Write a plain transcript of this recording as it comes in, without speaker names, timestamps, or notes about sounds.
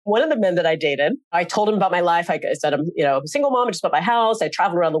one of the men that I dated, I told him about my life. I said, I'm a single mom. I just bought my house. I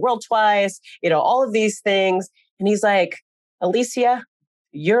traveled around the world twice, all of these things. And he's like, Alicia,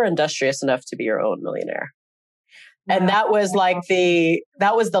 you're industrious enough to be your own millionaire. And that was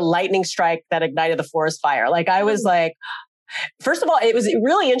that was the lightning strike that ignited the forest fire. Like I was like, first of all, it was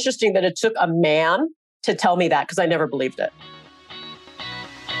really interesting that it took a man to tell me that because I never believed it.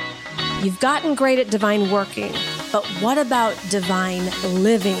 You've gotten great at divine working, but what about divine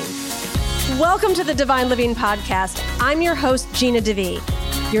living? Welcome to the Divine Living Podcast. I'm your host, Gina DeVee.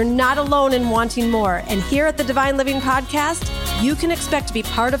 You're not alone in wanting more. And here at the Divine Living Podcast, you can expect to be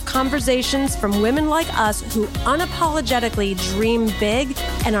part of conversations from women like us who unapologetically dream big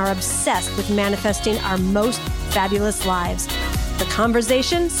and are obsessed with manifesting our most fabulous lives. The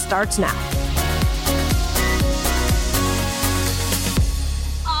conversation starts now.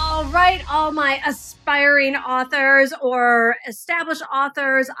 All right, all my aspiring authors or established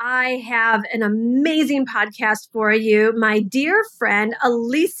authors, I have an amazing podcast for you. My dear friend,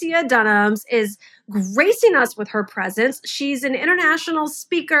 Alicia Dunams, is gracing us with her presence. She's an international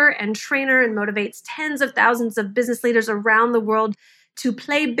speaker and trainer and motivates tens of thousands of business leaders around the world to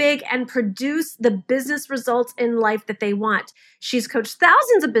play big and produce the business results in life that they want. She's coached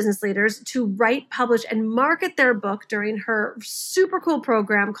thousands of business leaders to write, publish, and market their book during her super cool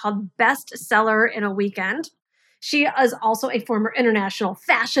program called Bestseller in a Weekend. She is also a former international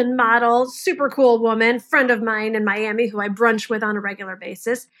fashion model, super cool woman, friend of mine in Miami who I brunch with on a regular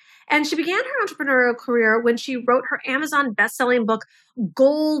basis. And she began her entrepreneurial career when she wrote her Amazon best-selling book,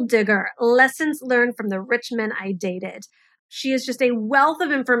 Gold Digger: Lessons Learned from the Rich Men I Dated. She is just a wealth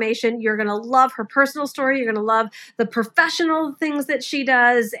of information. You're going to love her personal story. You're going to love the professional things that she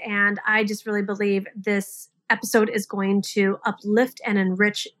does. And I just really believe this episode is going to uplift and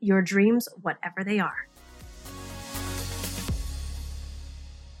enrich your dreams, whatever they are.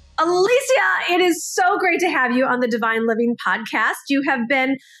 Alicia, it is so great to have you on the Divine Living Podcast. You have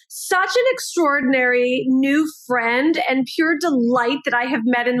been such an extraordinary new friend and pure delight that I have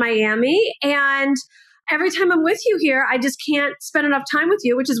met in Miami. And every time I'm with you here, I just can't spend enough time with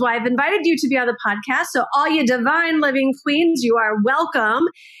you, which is why I've invited you to be on the podcast. So all you Divine Living Queens, you are welcome.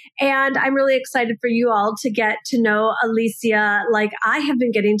 And I'm really excited for you all to get to know Alicia like I have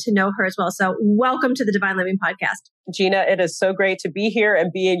been getting to know her as well. So welcome to the Divine Living Podcast. Gina, it is so great to be here and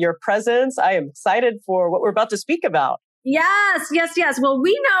be in your presence. I am excited for what we're about to speak about. Yes. Well,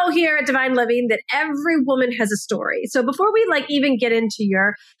 we know here at Divine Living that every woman has a story. So before we even get into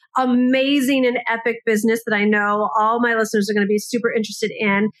your amazing and epic business that I know all my listeners are going to be super interested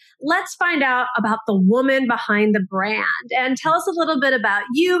in, let's find out about the woman behind the brand and tell us a little bit about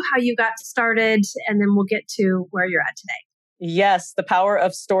you, how you got started, and then we'll get to where you're at today. Yes, the power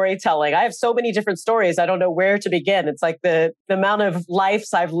of storytelling. I have so many different stories. I don't know where to begin. It's like the amount of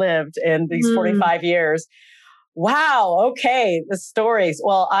lives I've lived in these 45 years. Wow. Okay. The stories.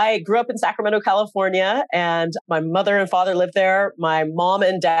 Well, I grew up in Sacramento, California, and my mother and father lived there. My mom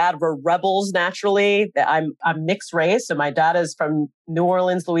and dad were rebels naturally. I'm mixed race. So my dad is from New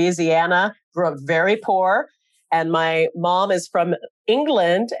Orleans, Louisiana, grew up very poor. And my mom is from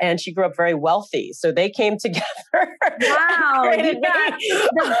England and she grew up very wealthy. So they came together. Wow.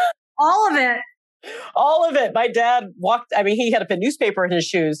 All of it. All of it. My dad he had a newspaper in his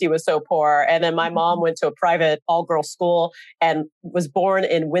shoes. He was so poor. And then my mom went to a private all-girls school and was born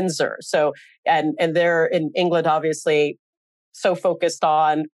in Windsor. So, and they're in England, obviously, so focused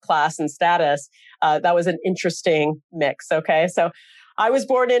on class and status. That was an interesting mix. Okay. So I was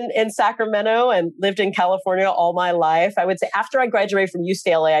born in Sacramento and lived in California all my life. I would say after I graduated from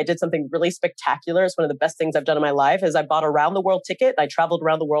UCLA, I did something really spectacular. It's one of the best things I've done in my life is I bought a round the world ticket and I traveled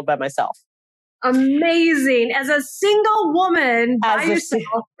around the world by myself. Amazing. As a single woman by yourself.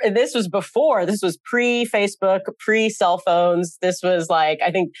 This was pre-Facebook, pre-cell phones. This was I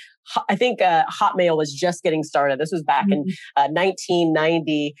think Hotmail was just getting started. This was back in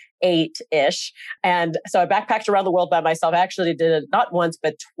 1998-ish. And so I backpacked around the world by myself. I actually did it not once,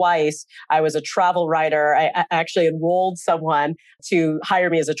 but twice. I was a travel writer. I actually enrolled someone to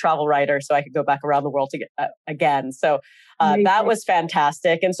hire me as a travel writer so I could go back around the world to get, again. So that was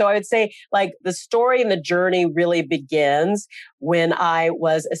fantastic. And so I would say the story and the journey really begins when I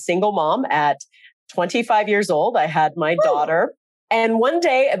was a single mom at 25 years old. I had my daughter. And one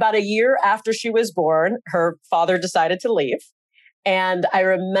day, about a year after she was born, her father decided to leave. And I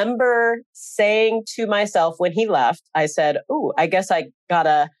remember saying to myself when he left, I said, "Ooh, I guess I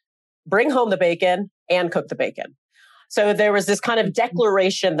gotta bring home the bacon and cook the bacon." So there was this kind of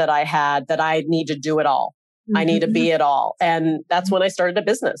declaration that I had that I need to do it all. I need to be it all. And that's when I started a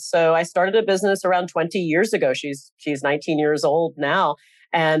business. So I started a business around 20 years ago. She's 19 years old now.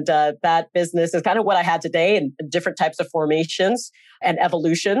 And that business is kind of what I had today in different types of formations and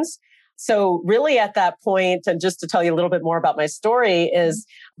evolutions. So really at that point, and just to tell you a little bit more about my story, is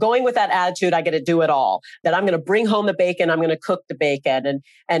going with that attitude, I get to do it all, that I'm going to bring home the bacon, I'm going to cook the bacon.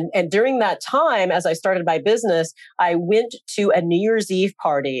 And during that time, as I started my business, I went to a New Year's Eve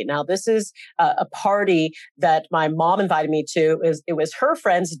party. Now, this is a party that my mom invited me to. It was her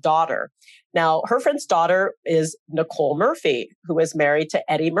friend's daughter. Now, her friend's daughter is Nicole Murphy, who was married to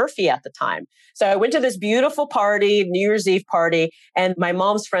Eddie Murphy at the time. So I went to this beautiful party, New Year's Eve party, and my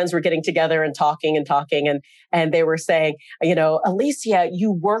mom's friends were getting together and talking, and they were saying, Alicia,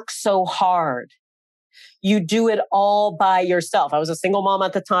 you work so hard. You do it all by yourself. I was a single mom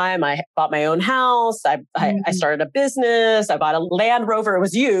at the time. I bought my own house. I started a business. I bought a Land Rover. It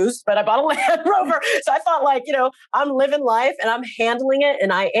was used, but I bought a Land Rover. So I thought I'm living life and I'm handling it,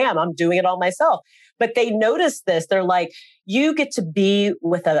 and I'm doing it all myself. But they noticed this. They're like, you get to be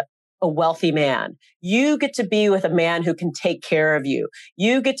with a wealthy man. You get to be with a man who can take care of you.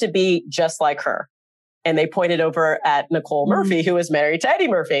 You get to be just like her. And they pointed over at Nicole Murphy, who was married to Eddie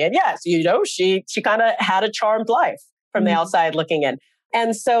Murphy. And yes, she kind of had a charmed life from the outside looking in.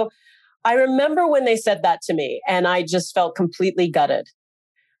 And so I remember when they said that to me, and I just felt completely gutted.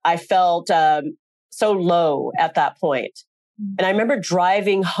 I felt so low at that point. And I remember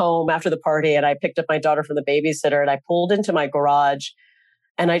driving home after the party, and I picked up my daughter from the babysitter, and I pulled into my garage,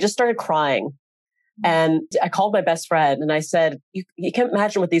 and I just started crying. And I called my best friend and I said, you can't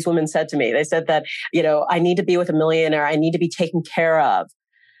imagine what these women said to me. They said that, I need to be with a millionaire. I need to be taken care of.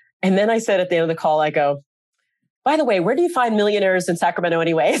 And then I said at the end of the call, I go, by the way, where do you find millionaires in Sacramento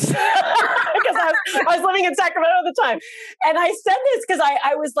anyways? Because I was living in Sacramento at the time. And I said this because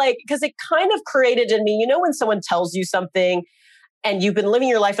I was like, because it kind of created in me, when someone tells you something and you've been living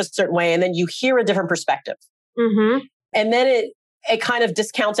your life a certain way and then you hear a different perspective. Mm-hmm. And then it kind of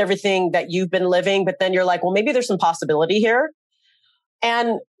discounts everything that you've been living, but then you're like, well, maybe there's some possibility here.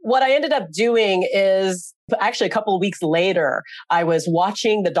 And what I ended up doing is actually a couple of weeks later, I was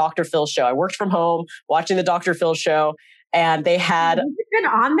watching the Dr. Phil show. I worked from home, watching the Dr. Phil show, and they had... Has he been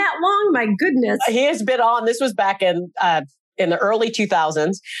on that long? My goodness. He has been on. This was back in the early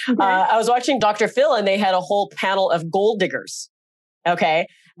 2000s. Okay. I was watching Dr. Phil, and they had a whole panel of gold diggers. Okay.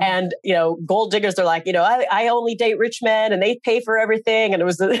 And, gold diggers, they're like, I only date rich men and they pay for everything. And it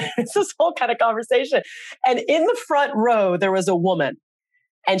was this whole kind of conversation. And in the front row, there was a woman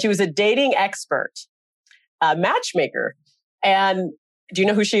and she was a dating expert, a matchmaker. And do you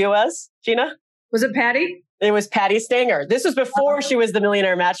know who she was, Gina? Was it Patty? It was Patty Stanger. This was before she was the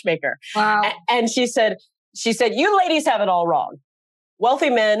millionaire matchmaker. Wow. And she said, you ladies have it all wrong.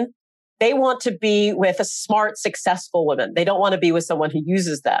 Wealthy men, they want to be with a smart, successful woman. They don't want to be with someone who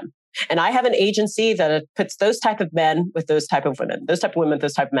uses them. And I have an agency that puts those type of men with those type of women, those type of women with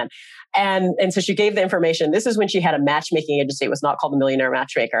those type of men. And so she gave the information. This is when she had a matchmaking agency. It was not called the Millionaire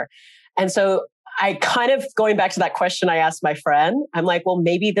Matchmaker. And so I kind of, going back to that question I asked my friend, I'm like, well,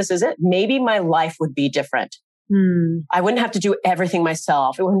 maybe this is it. Maybe my life would be different. I wouldn't have to do everything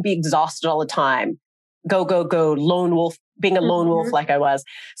myself. It wouldn't be exhausted all the time. Go, lone wolf, being a lone wolf like I was.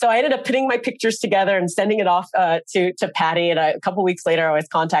 So I ended up putting my pictures together and sending it off to Patty. And a couple of weeks later, I was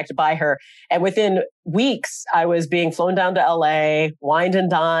contacted by her. And within weeks, I was being flown down to LA, wined and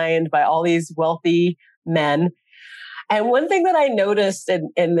dined by all these wealthy men. And one thing that I noticed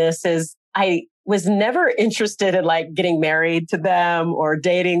in this is I was never interested in like getting married to them or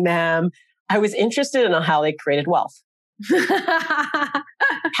dating them. I was interested in how they created wealth.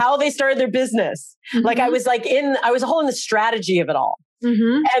 How they started their business. Like I was all in the strategy of it all.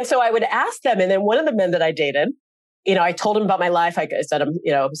 And so I would ask them. And then one of the men that I dated, I told him about my life. I said, I'm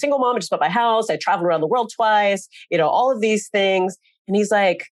a single mom. I just bought my house. I traveled around the world twice, all of these things. And he's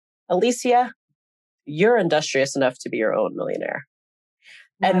like, Alicia, you're industrious enough to be your own millionaire.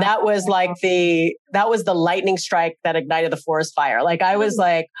 And that was the lightning strike that ignited the forest fire. Like I was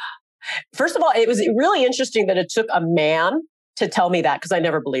like, first of all, it was really interesting that it took a man to tell me that because I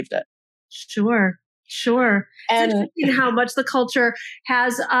never believed it. Sure. And it's interesting how much the culture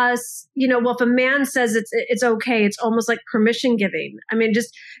has us, well, if a man says it's okay, it's almost like permission giving. I mean,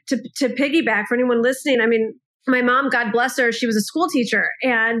 just to piggyback for anyone listening, I mean, my mom, God bless her, she was a school teacher.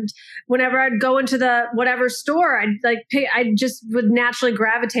 And whenever I'd go into the whatever store, I just would naturally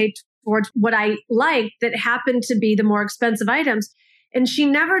gravitate towards what I liked that happened to be the more expensive items. And she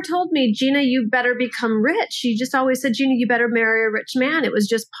never told me, Gina, you better become rich. She just always said, Gina, you better marry a rich man. It was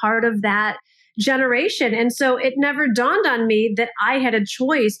just part of that generation. And so it never dawned on me that I had a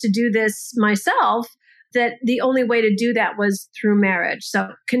choice to do this myself that the only way to do that was through marriage. So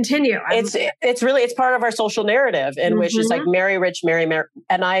continue. It's part of our social narrative in which it's like marry rich, marry.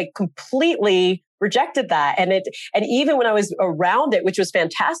 And I completely rejected that. And even when I was around it, which was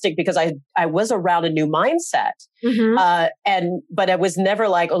fantastic because I was around a new mindset. But I was never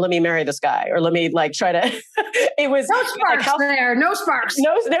like, oh, let me marry this guy or let me like try to, it was no sparks like there, no sparks.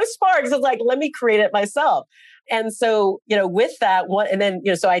 No sparks. It's like, let me create it myself. And so, with that one, and then,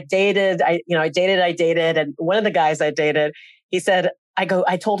 so I dated. And one of the guys I dated, he said,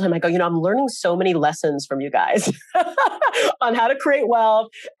 I told him, I'm learning so many lessons from you guys on how to create wealth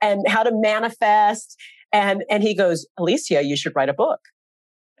and how to manifest. And he goes, Alicia, you should write a book.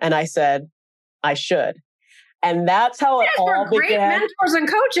 And I said, I should. And that's how it all began. Great mentors and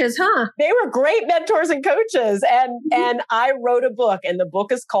coaches, huh? They were great mentors and coaches. And I wrote a book, and the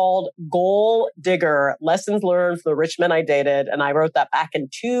book is called Goal Digger, Lessons Learned from the Rich Men I Dated. And I wrote that back in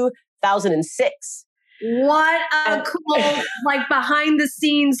 2006. What a cool, like behind the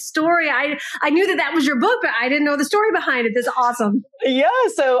scenes story. I knew that was your book, but I didn't know the story behind it. This is awesome. Yeah.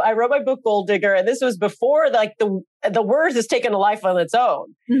 So I wrote my book, Goal Digger, and this was before like the word has taken a life on its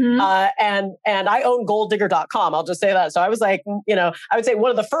own. And I own golddigger.com. I'll just say that. So I was like, I would say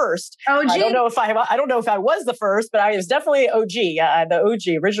one of the first. OG. I don't know if I was the first, but I was definitely OG, the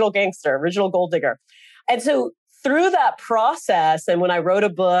OG, original gangster, original gold digger. And so through that process, and when I wrote a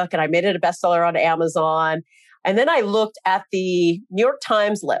book and I made it a bestseller on Amazon, and then I looked at the New York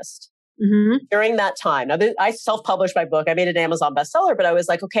Times list during that time. Now, I self-published my book. I made it an Amazon bestseller, but I was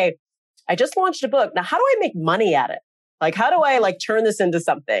like, okay, I just launched a book. Now, how do I make money at it? Like, how do I turn this into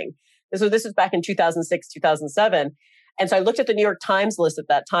something? This was back in 2006, 2007. And so I looked at the New York Times list at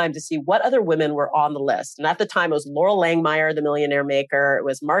that time to see what other women were on the list. And at the time, it was Laurel Langmeyer, the Millionaire Maker. It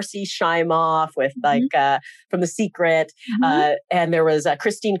was Marcy Shimoff with from The Secret. And there was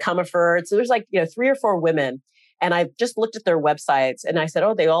Christine Comerford. So there's 3 or 4 women. And I just looked at their websites and I said,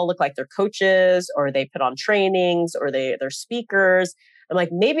 oh, they all look like they're coaches, or they put on trainings, or they're speakers. I'm like,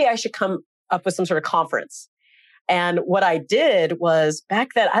 maybe I should come up with some sort of conference. And what I did was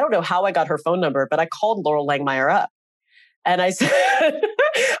back then, I don't know how I got her phone number, but I called Laurel Langmeyer up. And I said,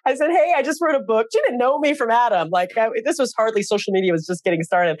 hey, I just wrote a book. She didn't know me from Adam. This was hardly, social media was just getting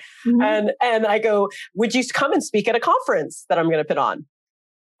started. And I go, would you come and speak at a conference that I'm going to put on?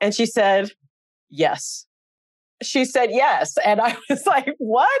 And she said, yes. She said yes. And I was like,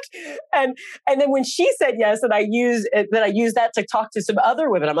 what? And then when she said yes, and I used that to talk to some other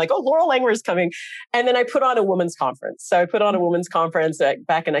women, I'm like, oh, Laurel Langmeyer is coming. And then I put on a women's conference. So I put on a women's conference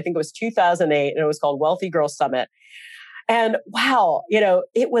back in, I think it was 2008, and it was called Wealthy Girl Summit. And wow,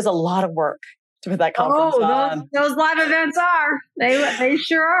 it was a lot of work to put that conference on. Those live events are. They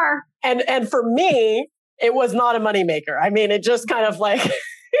sure are. And for me, it was not a moneymaker. I mean, it just kind of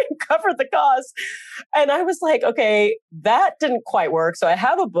covered the cost. And I was like, okay, that didn't quite work. So I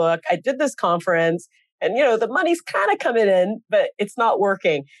have a book. I did this conference, and the money's kind of coming in, but it's not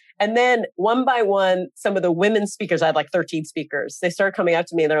working. And then one by one, some of the women speakers, I had 13 speakers. They started coming up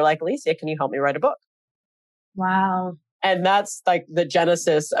to me and they're like, Alicia, can you help me write a book? Wow. And that's the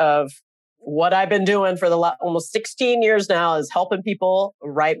genesis of what I've been doing for the almost 16 years now, is helping people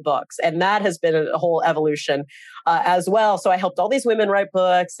write books. And that has been a whole evolution as well. So I helped all these women write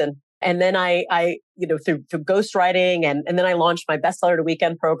books. And then I through ghostwriting, and then I launched my Bestseller to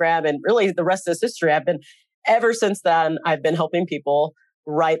Weekend program. And really the rest of this history, ever since then, I've been helping people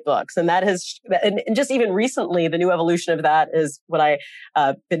write books. And that has, and just even recently, the new evolution of that is what I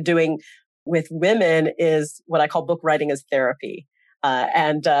been doing with women, is what I call book writing as therapy.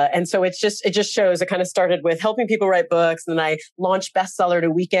 And so it just shows, it kind of started with helping people write books. And then I launched Bestseller to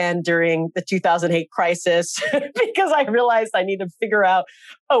Weekend during the 2008 crisis because I realized I needed to figure out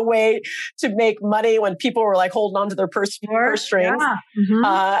a way to make money when people were holding on to their purse strings.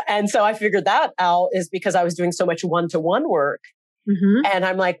 Yeah. And so I figured that out is because I was doing so much one-to-one work. And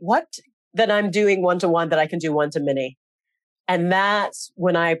I'm like, what that I'm doing one-to-one that I can do one-to-many? And that's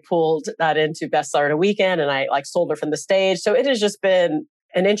when I pulled that into Bestseller to Weekend, and I sold her from the stage. So it has just been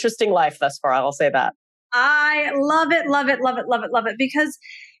an interesting life thus far. I'll say that. I love it, love it, love it, love it, love it. Because,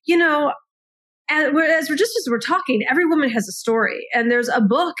 as we're talking, every woman has a story, and there's a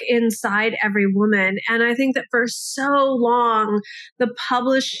book inside every woman. And I think that for so long, the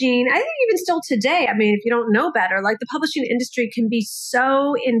publishing, I think even still today, I mean, if you don't know better, the publishing industry can be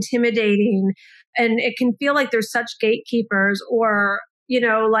so intimidating. And it can feel like there's such gatekeepers, or,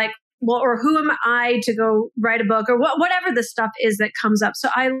 or who am I to go write a book, or whatever the stuff is that comes up. So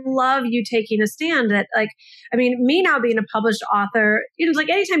I love you taking a stand that me now being a published author,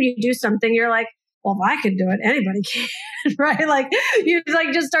 anytime you do something, you're like, well, if I can do it, anybody can, right? Like you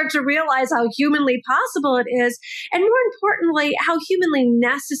like just start to realize how humanly possible it is. And more importantly, how humanly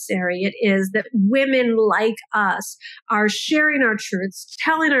necessary it is that women like us are sharing our truths,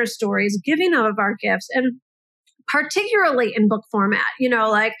 telling our stories, giving of our gifts, and particularly in book format,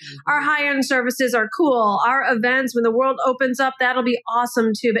 like our high-end services are cool. Our events, when the world opens up, that'll be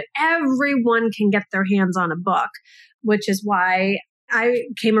awesome too. But everyone can get their hands on a book, which is why I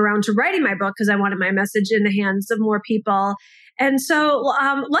came around to writing my book, because I wanted my message in the hands of more people. And so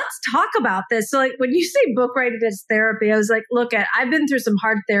let's talk about this. So like when you say book writing as therapy, I was like, look, I've been through some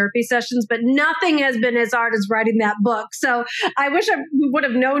hard therapy sessions, but nothing has been as hard as writing that book. So I wish I would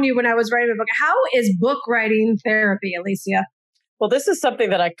have known you when I was writing the book. How is book writing therapy, Alicia? Well, this is something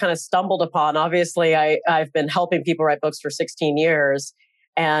that I kind of stumbled upon. Obviously, I've been helping people write books for 16 years.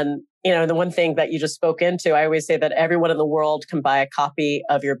 And, the one thing that you just spoke into, I always say that everyone in the world can buy a copy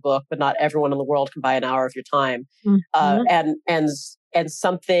of your book, but not everyone in the world can buy an hour of your time. Mm-hmm. And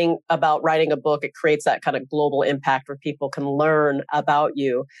something about writing a book, it creates that kind of global impact where people can learn about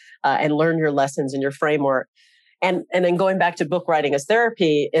you and learn your lessons and your framework. And then going back to book writing as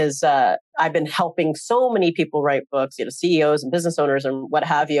therapy is, I've been helping so many people write books, CEOs and business owners and what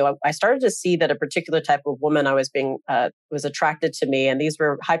have you. I started to see that a particular type of woman was attracted to me. And these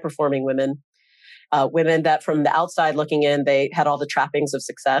were high performing women, women that from the outside looking in, they had all the trappings of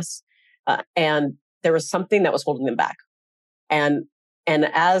success. And there was something that was holding them back. And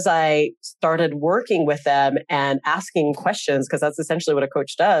as I started working with them and asking questions, because that's essentially what a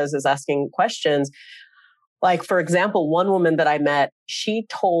coach does, is asking questions. Like, for example, one woman that I met, she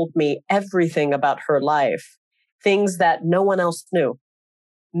told me everything about her life, things that no one else knew.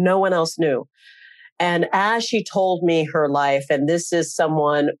 No one else knew. And as she told me her life, and this is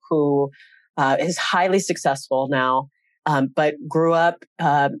someone who is highly successful now, but grew up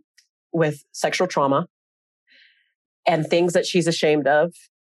with sexual trauma and things that she's ashamed of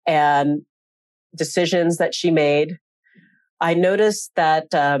and decisions that she made, I noticed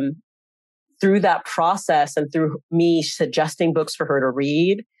that through that process and through me suggesting books for her to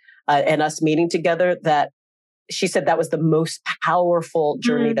read and us meeting together, that she said that was the most powerful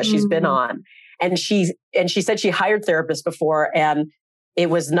journey that she's been on. And she said she hired therapists before and it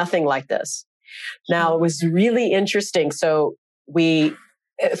was nothing like this. Now, it was really interesting. So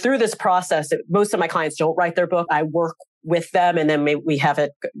through this process, most of my clients don't write their book. I work with them, and then we have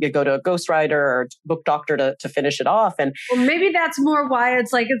it go to a ghostwriter or book doctor to finish it off. And well, maybe that's more why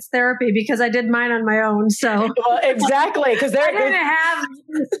it's therapy, because I did mine on my own. So well, exactly, because I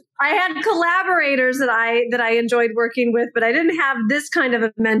had collaborators that I enjoyed working with, but I didn't have this kind of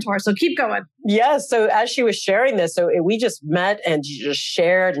a mentor. So keep going. Yes. So as she was sharing this, so we just met and just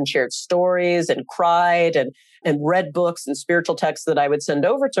shared stories and cried and read books and spiritual texts that I would send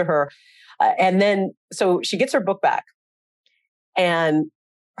over to her. And then, so she gets her book back. And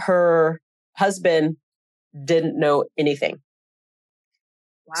her husband didn't know anything.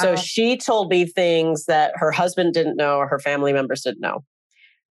 Wow. So she told me things that her husband didn't know or her family members didn't know.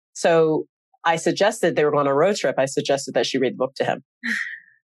 So I suggested they were on a road trip. I suggested that she read the book to him.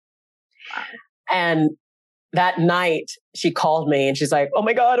 Wow. And that night she called me and she's like, oh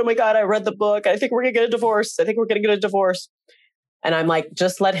my God, I read the book. I think we're going to get a divorce. And I'm like,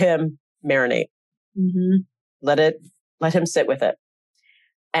 just let him marinate. Mm-hmm. Let him sit with it.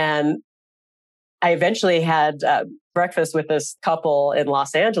 And I eventually had breakfast with this couple in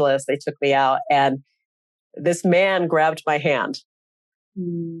Los Angeles. They took me out and this man grabbed my hand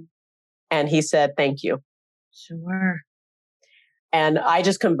and he said, thank you. Sure. And I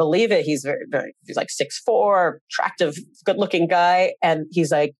just couldn't believe it. He's he's like 6'4", attractive, good looking guy. And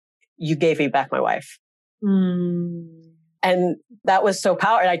he's like, you gave me back my wife. And that was so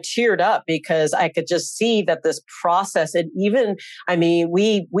powerful. And I teared up because I could just see that this process, and even,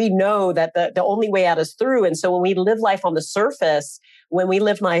 we know that the only way out is through. And so when we live life on the surface, when we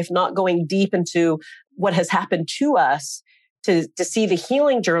live life not going deep into what has happened to us, to see the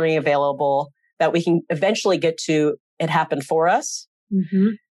healing journey available, that we can eventually get to, it happened for us. Mm-hmm.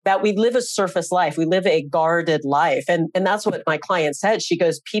 That we live a surface life. We live a guarded life. And that's what my client said. She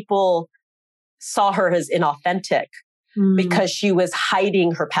goes, people saw her as inauthentic. Because she was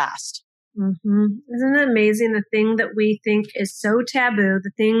hiding her past. Mm-hmm. Isn't it amazing? The thing that we think is so taboo,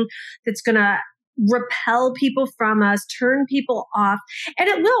 the thing that's going to repel people from us, turn people off, and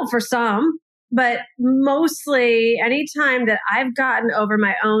it will for some, but mostly anytime that I've gotten over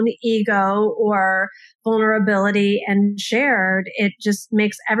my own ego or vulnerability and shared, it just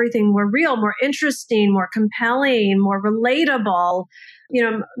makes everything more real, more interesting, more compelling, more relatable.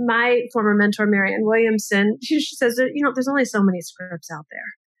 My former mentor, Marianne Williamson, she says that, there's only so many scripts out there.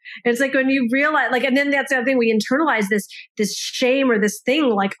 It's like when you realize, like, and then that's the other thing, we internalize this shame or this thing,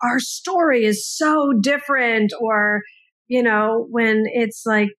 like our story is so different, or, when it's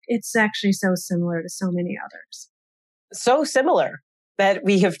like, it's actually so similar to so many others. So similar that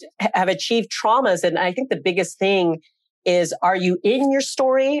we have achieved traumas. And I think the biggest thing is, are you in your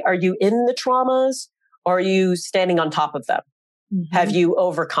story? Are you in the traumas? Or are you standing on top of them? Mm-hmm. Have you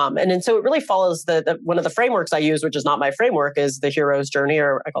overcome? And so it really follows the one of the frameworks I use, which is not my framework, is the hero's journey,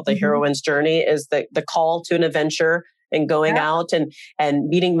 or I call it the heroine's journey, is the call to an adventure and going out and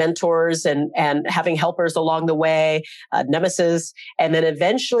meeting mentors and having helpers along the way, nemesis. And then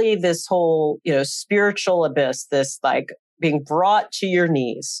eventually this whole, spiritual abyss, this like being brought to your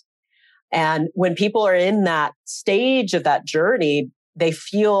knees. And when people are in that stage of that journey, they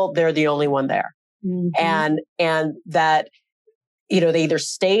feel they're the only one there. Mm-hmm. And that, they either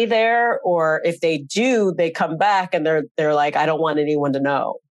stay there, or if they do, they come back and they're like, I don't want anyone to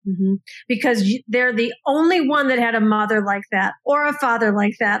know. Mm-hmm. Because they're the only one that had a mother like that, or a father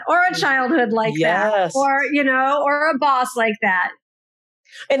like that, or a childhood like that, or, or a boss like that.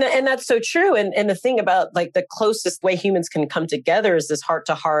 And that's so true. And the thing about like the closest way humans can come together is this heart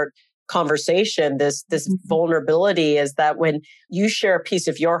to heart conversation, this vulnerability, is that when you share a piece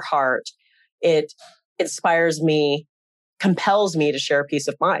of your heart, it inspires me, compels me to share a piece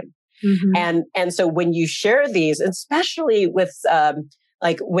of mine. Mm-hmm. And so when you share these, especially with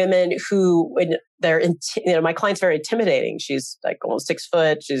like women who, when they're, my client's very intimidating. She's like almost 6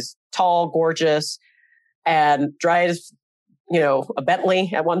 foot. She's tall, gorgeous, and drives, a Bentley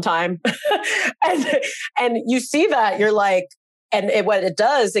at one time. and you see that, you're like, and what it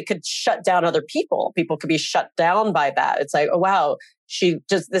does, it could shut down other people. People could be shut down by that. It's like, oh, wow, she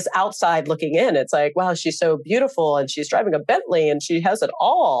just this outside looking in. It's like, wow, she's so beautiful and she's driving a Bentley and she has it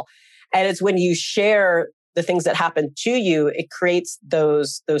all. And it's when you share the things that happen to you, it creates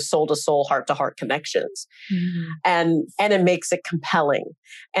those soul to soul, heart to heart connections. Mm-hmm. And it makes it compelling.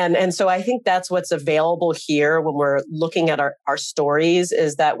 And so I think that's what's available here when we're looking at our stories,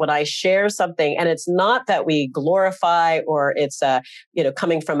 is that when I share something, and it's not that we glorify, or it's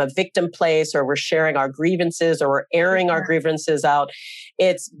coming from a victim place, or we're sharing our grievances, or we're airing our grievances out.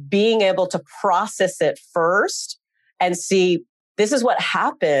 It's being able to process it first and see, this is what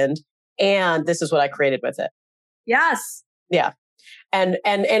happened, and this is what I created with it. Yes. Yeah. And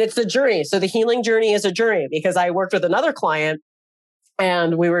it's a journey. So the healing journey is a journey, because I worked with another client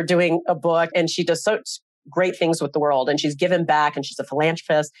and we were doing a book, and she does such great things with the world, and she's given back, and she's a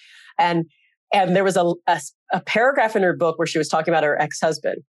philanthropist. And there was a paragraph in her book where she was talking about her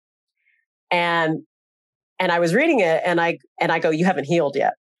ex-husband. And I was reading it, and I go, you haven't healed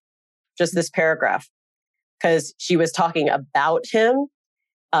yet. Just this paragraph. Because she was talking about him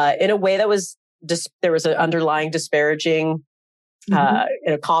in a way that was there was an underlying disparaging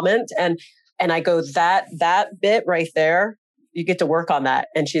comment, and I go, that bit right there, you get to work on that.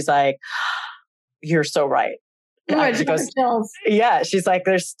 And she's like, you're so right. She goes, yeah, she's like,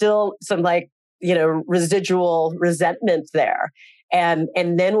 there's still some residual resentment there, and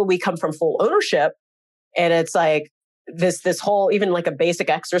then when we come from full ownership, and it's like this whole, even like a basic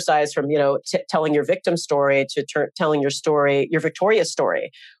exercise from, telling your victim story to telling your story, your victorious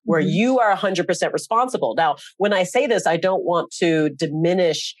story, where you are 100% responsible. Now, when I say this, I don't want to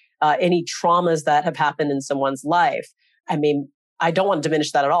diminish any traumas that have happened in someone's life. I mean, I don't want to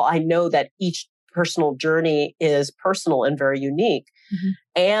diminish that at all. I know that each personal journey is personal and very unique. Mm-hmm.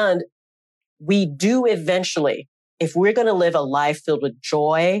 And we do eventually, if we're going to live a life filled with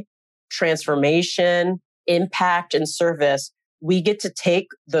joy, transformation, impact, and service, we get to take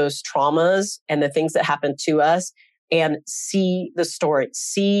those traumas and the things that happen to us and see the story,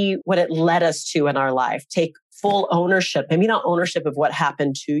 see what it led us to in our life, take full ownership, maybe not ownership of what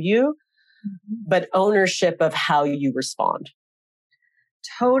happened to you, but ownership of how you respond.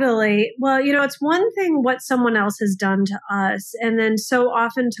 Totally. Well, it's one thing what someone else has done to us. And then so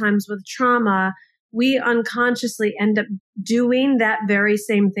oftentimes with trauma, we unconsciously end up doing that very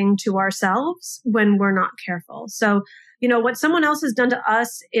same thing to ourselves when we're not careful. So, what someone else has done to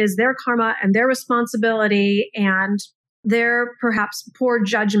us is their karma and their responsibility and their perhaps poor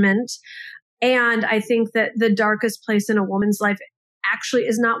judgment. And I think that the darkest place in a woman's life actually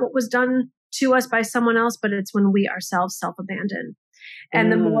is not what was done to us by someone else, but it's when we ourselves self-abandon.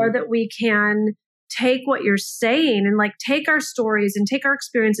 And the more that we can take what you're saying and take our stories and take our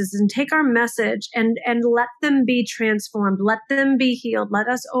experiences and take our message and let them be transformed, let them be healed, let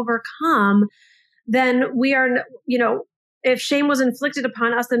us overcome, then we are, if shame was inflicted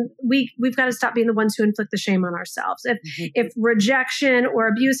upon us, then we've got to stop being the ones who inflict the shame on ourselves. If rejection or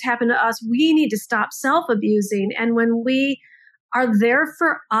abuse happened to us, we need to stop self-abusing. And when we are there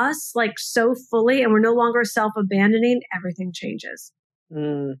for us like so fully and we're no longer self-abandoning, everything changes.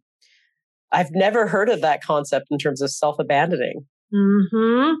 Mm. I've never heard of that concept in terms of self-abandoning.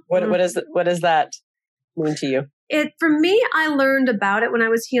 Mm-hmm. What does that mean to you? For me, I learned about it when I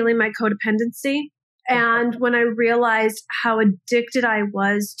was healing my codependency. And when I realized how addicted I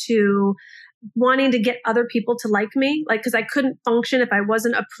was to wanting to get other people to like me, like, because I couldn't function if I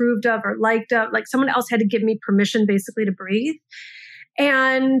wasn't approved of or liked of, like someone else had to give me permission basically to breathe.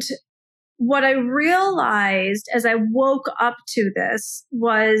 And what I realized as I woke up to this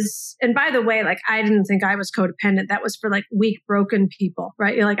was, and by the way, like I didn't think I was codependent. That was for like weak, broken people,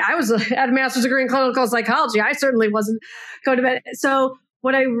 right? You're like, I had a master's degree in clinical psychology. I certainly wasn't codependent. So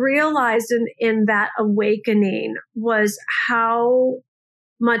what I realized in that awakening was how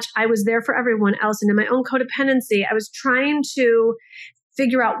much I was there for everyone else. And in my own codependency, I was trying to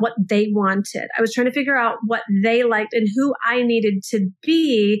figure out what they wanted. I was trying to figure out what they liked and who I needed to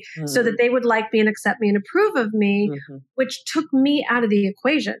be so that they would like me and accept me and approve of me, which took me out of the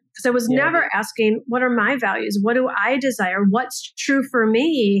equation. Because I was never asking, what are my values? What do I desire? What's true for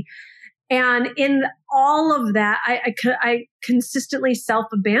me? And in all of that, I consistently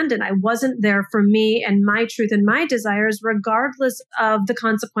self-abandoned. I wasn't there for me and my truth and my desires, regardless of the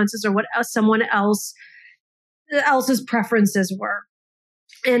consequences or what someone else's preferences were.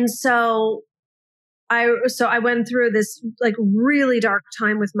 And so I went through this like really dark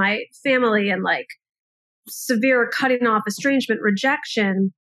time with my family and like severe cutting off, estrangement,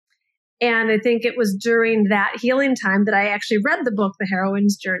 rejection. And I think it was during that healing time that I actually read the book, The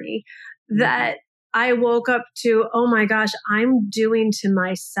Heroine's Journey, that I woke up to, oh my gosh, I'm doing to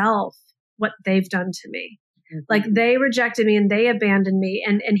myself what they've done to me. Like they rejected me and they abandoned me.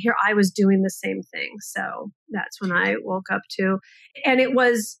 And here I was doing the same thing. So that's when I woke up to, and it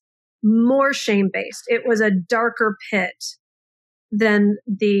was more shame-based. It was a darker pit than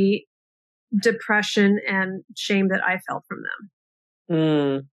the depression and shame that I felt from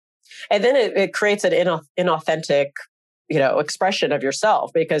them. And then it creates an inauthentic, expression of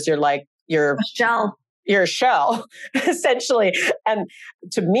yourself because you're like, you're a shell. You're a shell, essentially. And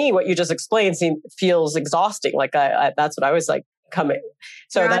to me, what you just explained feels exhausting. Like that's what I was like coming.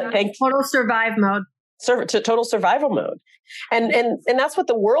 So total survive mode. Total survival mode. And that's what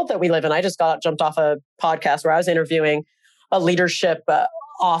the world that we live in. I just jumped off a podcast where I was interviewing a leadership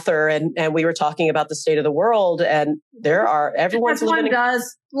author and we were talking about the state of the world and everyone's living. Everyone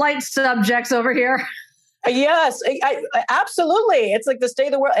does light subjects over here. Yes, absolutely. It's like the state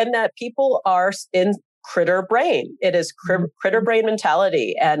of the world and that people are in critter brain. It is critter brain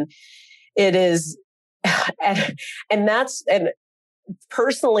mentality. And it is, and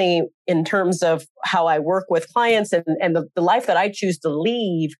personally, in terms of how I work with clients and the life that I choose to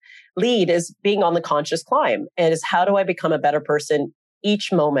lead is being on the conscious climb. It is how do I become a better person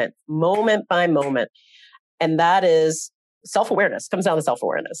each moment by moment. And that is self-awareness, comes down to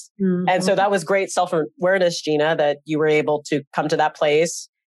self-awareness. And so that was great self-awareness, Gina, that you were able to come to that place.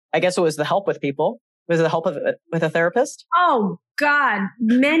 I guess it was the help with people. Was it the help with a therapist? Oh God,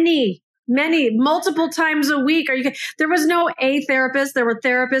 many, multiple times a week. There was no a therapist. There were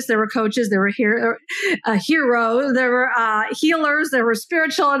therapists. There were coaches. There were heroes. There were healers. There were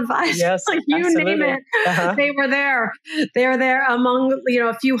spiritual advisors. Yes, like you absolutely. name it. They were there. They were there among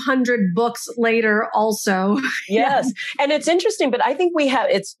a few hundred books later. Also, yes, and it's interesting. But I think we have.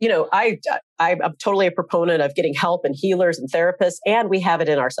 It's I'm totally a proponent of getting help and healers and therapists, and we have it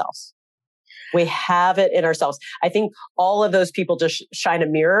in ourselves. We have it in ourselves. I think all of those people just shine a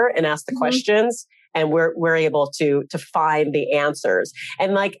mirror and ask the questions, and we're able to find the answers.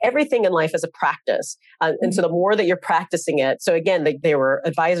 And like everything in life is a practice. And so the more that you're practicing it, so again, they were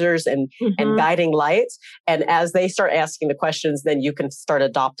advisors and guiding lights. And as they start asking the questions, then you can start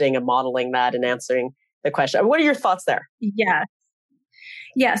adopting and modeling that and answering the question. What are your thoughts there?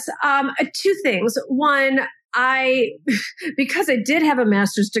 Yes. Two things. One, because I did have a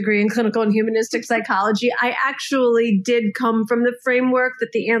master's degree in clinical and humanistic psychology, I actually did come from the framework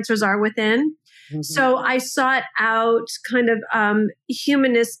that the answers are within. So I sought out kind of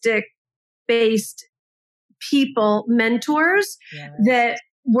humanistic based people, mentors that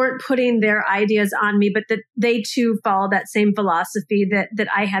weren't putting their ideas on me, but that they too follow that same philosophy that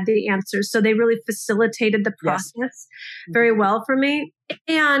I had the answers. So they really facilitated the process very well for me.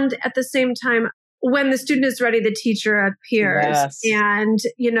 And at the same time, when the student is ready, the teacher appears. Yes. And,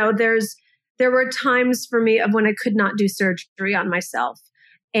 there were times for me of when I could not do surgery on myself.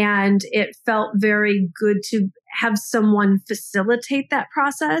 And it felt very good to have someone facilitate that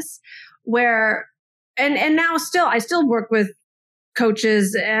process where, and now I still work with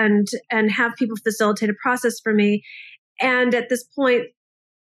coaches and have people facilitate a process for me. And at this point,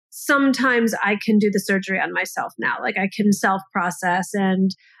 sometimes I can do the surgery on myself now. Like I can self-process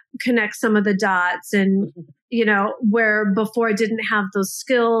and connect some of the dots and, where before I didn't have those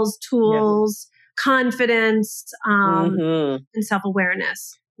skills, tools, confidence, and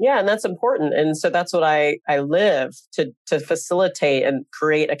self-awareness. Yeah, and that's important. And so that's what I live to facilitate and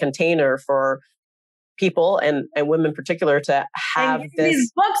create a container for people and women in particular to have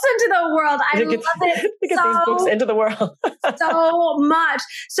these books into the world. I love it. To get these books into the world. So much.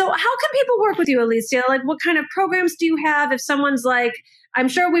 So how can people work with you, Alicia? Like what kind of programs do you have? If someone's like, I'm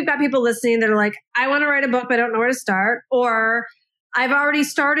sure we've got people listening that are like, I want to write a book, but I don't know where to start. Or I've already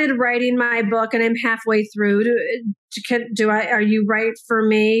started writing my book and I'm halfway through. Are you right for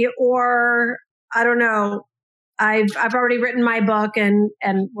me? Or I don't know. I've already written my book and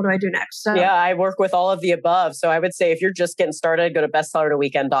what do I do next? So, yeah, I work with all of the above. So I would say if you're just getting started, go to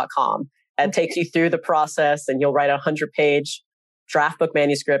bestsellerinaweekend.com and takes you through the process and you'll write a 100-page draft book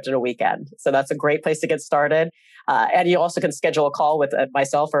manuscript in a weekend. So that's a great place to get started. And you also can schedule a call with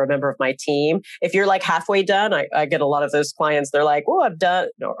myself or a member of my team. If you're like halfway done, I get a lot of those clients. They're like, oh, I'm done,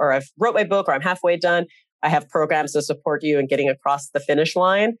 or I've wrote my book, or I'm halfway done. I have programs to support you in getting across the finish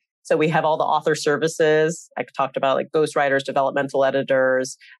line. So we have all the author services. I talked about like ghostwriters, developmental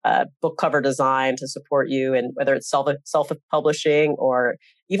editors, book cover design to support you, and whether it's self-publishing or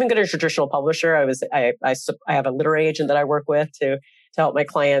even get a traditional publisher. I have a literary agent that I work with to help my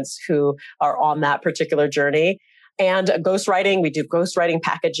clients who are on that particular journey. And ghostwriting, we do ghostwriting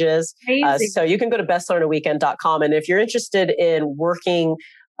packages. So you can go to bestsellerinaweekend.com. And if you're interested in working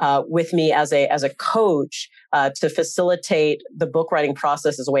with me as a coach to facilitate the book writing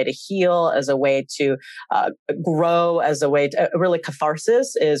process as a way to heal, as a way to grow, as a way to really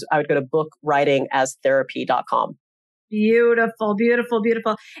catharsis, is I would go to bookwritingasTherapy.com. Beautiful, beautiful,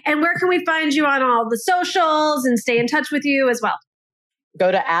 beautiful. And where can we find you on all the socials and stay in touch with you as well? Go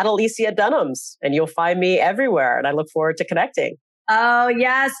to @Alicia Dunams and you'll find me everywhere. And I look forward to connecting. Oh,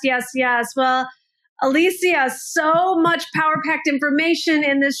 yes, yes, yes. Well, Alicia, so much power-packed information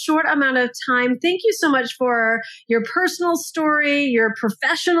in this short amount of time. Thank you so much for your personal story, your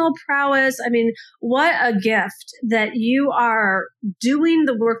professional prowess. I mean, what a gift that you are doing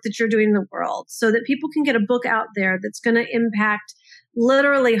the work that you're doing in the world so that people can get a book out there that's going to impact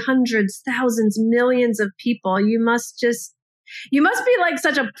literally hundreds, thousands, millions of people. You must be like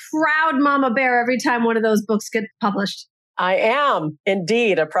such a proud mama bear every time one of those books get published. I am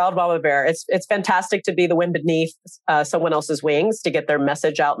indeed a proud mama bear. It's fantastic to be the wind beneath someone else's wings to get their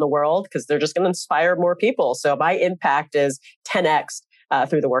message out in the world because they're just going to inspire more people. So my impact is 10x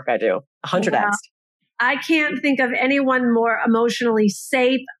through the work I do, 100x. Wow. I can't think of anyone more emotionally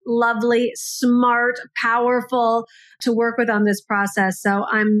safe, lovely, smart, powerful to work with on this process. So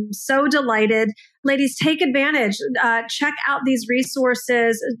I'm so delighted. Ladies, take advantage. Check out these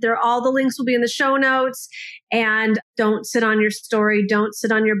resources. All the links will be in the show notes. And don't sit on your story. Don't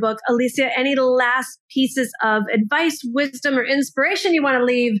sit on your book. Alicia, any last pieces of advice, wisdom, or inspiration you want to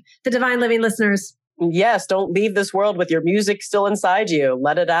leave the Divine Living listeners? Yes, don't leave this world with your music still inside you.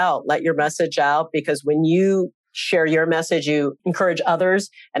 Let it out. Let your message out, because when you share your message, you encourage others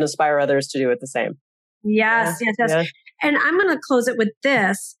and inspire others to do it the same. Yes. And I'm going to close it with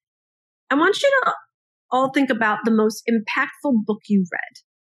this. I want you to all think about the most impactful book you read.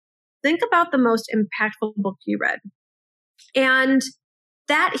 Think about the most impactful book you read. And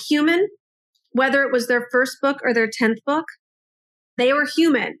that human, whether it was their first book or their 10th book, they were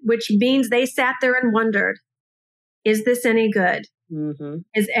human, which means they sat there and wondered, is this any good? Mm-hmm.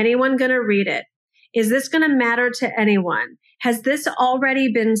 Is anyone going to read it? Is this going to matter to anyone? Has this already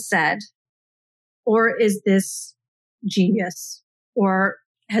been said? Or is this genius? Or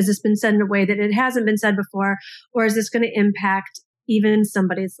has this been said in a way that it hasn't been said before? Or is this going to impact even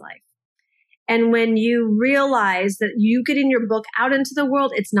somebody's life? And when you realize that you getting your book out into the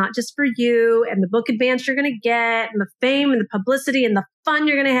world, it's not just for you and the book advance you're going to get and the fame and the publicity and the fun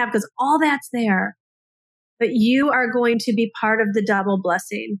you're going to have, because all that's there. But you are going to be part of the double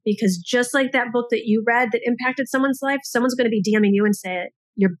blessing, because just like that book that you read that impacted someone's life, someone's going to be DMing you and say,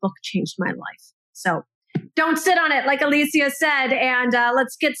 your book changed my life. So don't sit on it, like Alicia said, and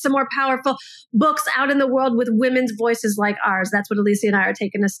let's get some more powerful books out in the world with women's voices like ours. That's what Alicia and I are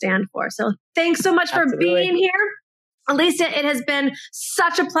taking a stand for. So thanks so much for being here. Alicia, it has been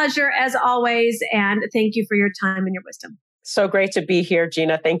such a pleasure as always, and thank you for your time and your wisdom. So great to be here,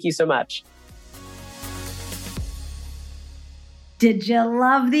 Gina. Thank you so much. Did you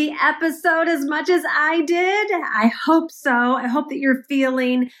love the episode as much as I did? I hope so. I hope that you're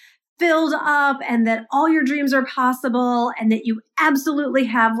feeling filled up and that all your dreams are possible and that you absolutely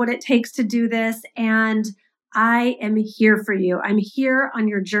have what it takes to do this. And I am here for you. I'm here on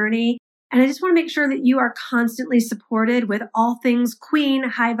your journey. And I just want to make sure that you are constantly supported with all things Queen,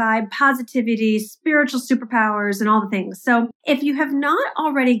 high vibe, positivity, spiritual superpowers, and all the things. So if you have not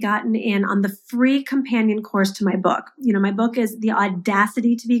already gotten in on the free companion course to my book, my book is The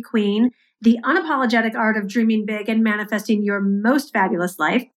Audacity to Be Queen, The Unapologetic Art of Dreaming Big and Manifesting Your Most Fabulous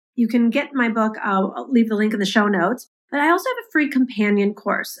Life. You can get my book. I'll leave the link in the show notes. But I also have a free companion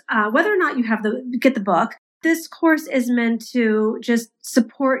course. Whether or not you get the book, this course is meant to just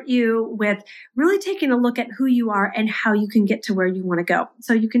support you with really taking a look at who you are and how you can get to where you want to go.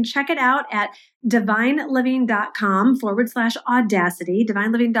 So you can check it out at divineliving.com/audacity,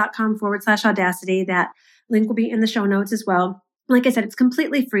 divineliving.com/audacity. That link will be in the show notes as well. Like I said, it's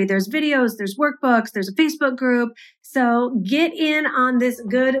completely free. There's videos, there's workbooks, there's a Facebook group. So get in on this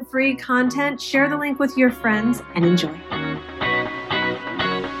good free content, share the link with your friends, and enjoy.